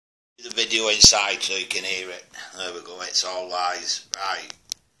The video inside so you can hear it. There we go, it's all lies. Right.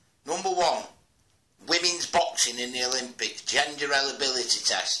 Number one, women's boxing in the Olympics, gender eligibility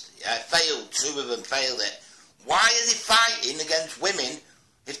test. Yeah, failed, 2 of them failed it. Why are they fighting against women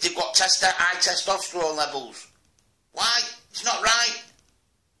if they've got high testosterone levels? Why? It's not right.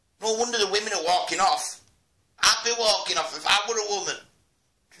 No wonder the women are walking off. I'd be walking off if I were a woman.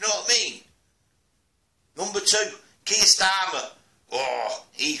 Do you know what I mean? Number 2, Keir Starmer. Oh,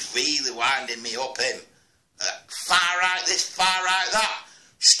 he's really winding me up, him. Far right this, far right that.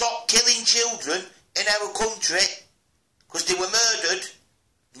 Stop killing children in our country because they were murdered.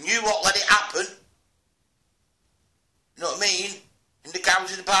 And you won't let it happen. You know what I mean? In the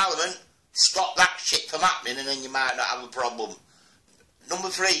Council of Parliament, stop that shit from happening and then you might not have a problem. Number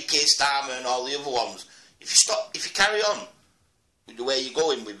 3, Keir Starmer and all the other ones. If you carry on with the way you're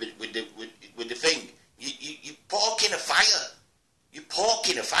going with the thing, you're poking a fire. You're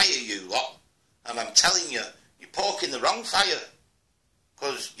poking a fire, you lot. And I'm telling you, you're poking the wrong fire.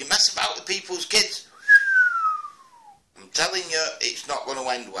 Because you mess about with people's kids. I'm telling you, it's not going to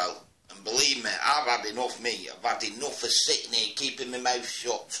end well. And believe me, I've had enough, I've had enough of sitting here keeping my mouth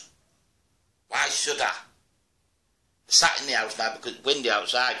shut. Why should I? I sat in the house now because it's windy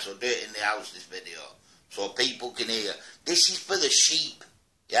outside, so do it in the house, this video. So people can hear. This is for the sheep,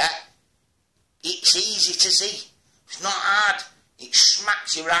 yeah? It's easy to see. It's not hard. It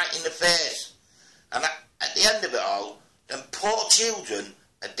smacks you right in the face. And at the end of it all, them poor children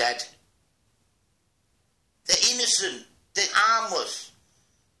are dead. They're innocent. They're harmless.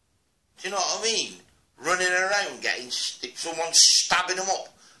 Do you know what I mean? Running around getting... someone stabbing them up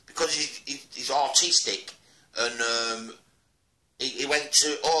because he's autistic. And he went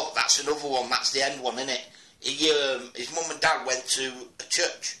to... Oh, that's another one. That's the end one, isn't it? His mum and dad went to a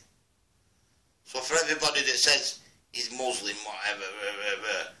church. So for everybody that says he's Muslim, whatever,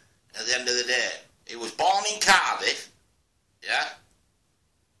 at the end of the day, he was born in Cardiff, yeah?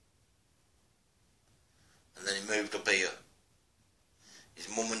 And then he moved up here. His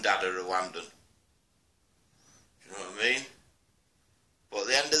mum and dad are Rwandan. Do you know what I mean? But at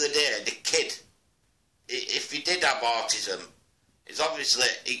the end of the day, the kid, if he did have autism, it's obviously,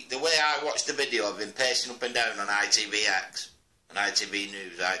 the way I watched the video of him pacing up and down on ITVX, and ITV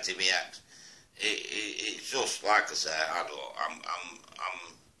News, ITVX, it's just like I say,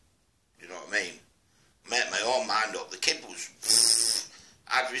 you know what I mean? Make my own mind up. The kid was,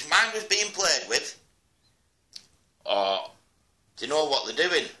 either his mind was being played with, or do you know what they're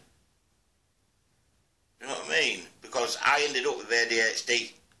doing? You know what I mean? Because I ended up with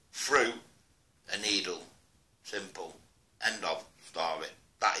ADHD through a needle. Simple. End of story.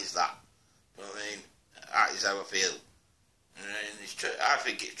 That is that. You know what I mean? That is how I feel. And it's true. I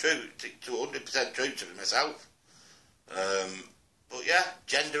think it's true, 100% true to myself. But yeah,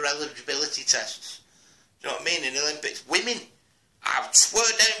 gender eligibility tests. Do you know what I mean? In the Olympics, women, I swear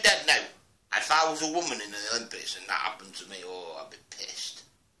down dead now, if I was a woman in the Olympics and that happened to me, oh, I'd be pissed.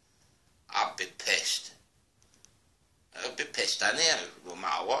 I'd be pissed. I'd be pissed anyhow, no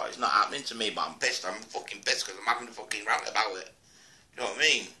matter what. It's not happening to me, but I'm pissed. I'm fucking pissed because I'm having a fucking rant about it. Do you know what I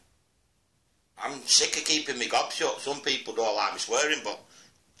mean? I'm sick of keeping my gob shut. Some people don't like me swearing, but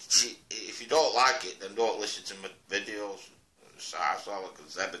if you don't like it, then don't listen to my videos. That's all I can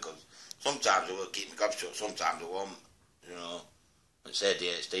say, because sometimes I will keep my gob shut, sometimes I won't. You know, it's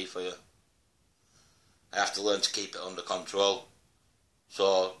ADHD for you. I have to learn to keep it under control.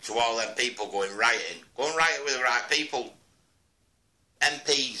 So, to all them people going rioting, go and riot with the right people.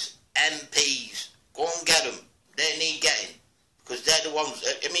 MPs, go and get them. They need getting. Because they're the ones,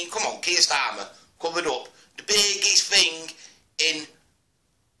 I mean, come on, Keir Starmer covered up the biggest thing in,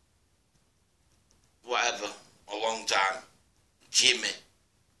 whatever, a long time. Jimmy.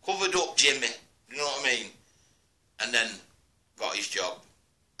 Covered up Jimmy, you know what I mean? And then got his job.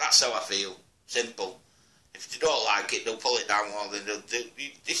 That's how I feel. Simple. If they don't like it, they'll pull it down more than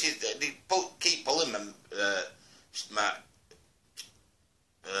keep pulling them,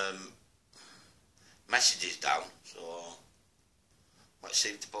 messages down, so let's see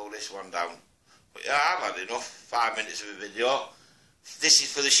if they pull this one down. But yeah, I've had enough. 5 minutes of a video. This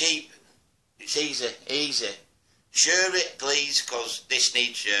is for the sheep. It's easy. Share it, please, because this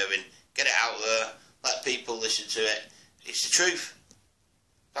needs sharing. Get it out there. Let people listen to it. It's the truth.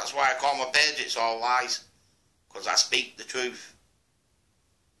 That's why I call my page It's All Lies. Because I speak the truth.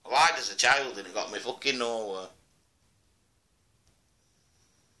 I lied as a child and it got me fucking nowhere.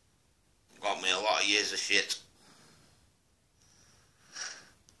 It got me a lot of years of shit.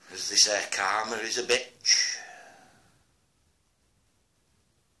 As they say, karma is a bitch.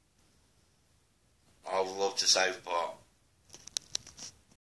 All the love to Southport.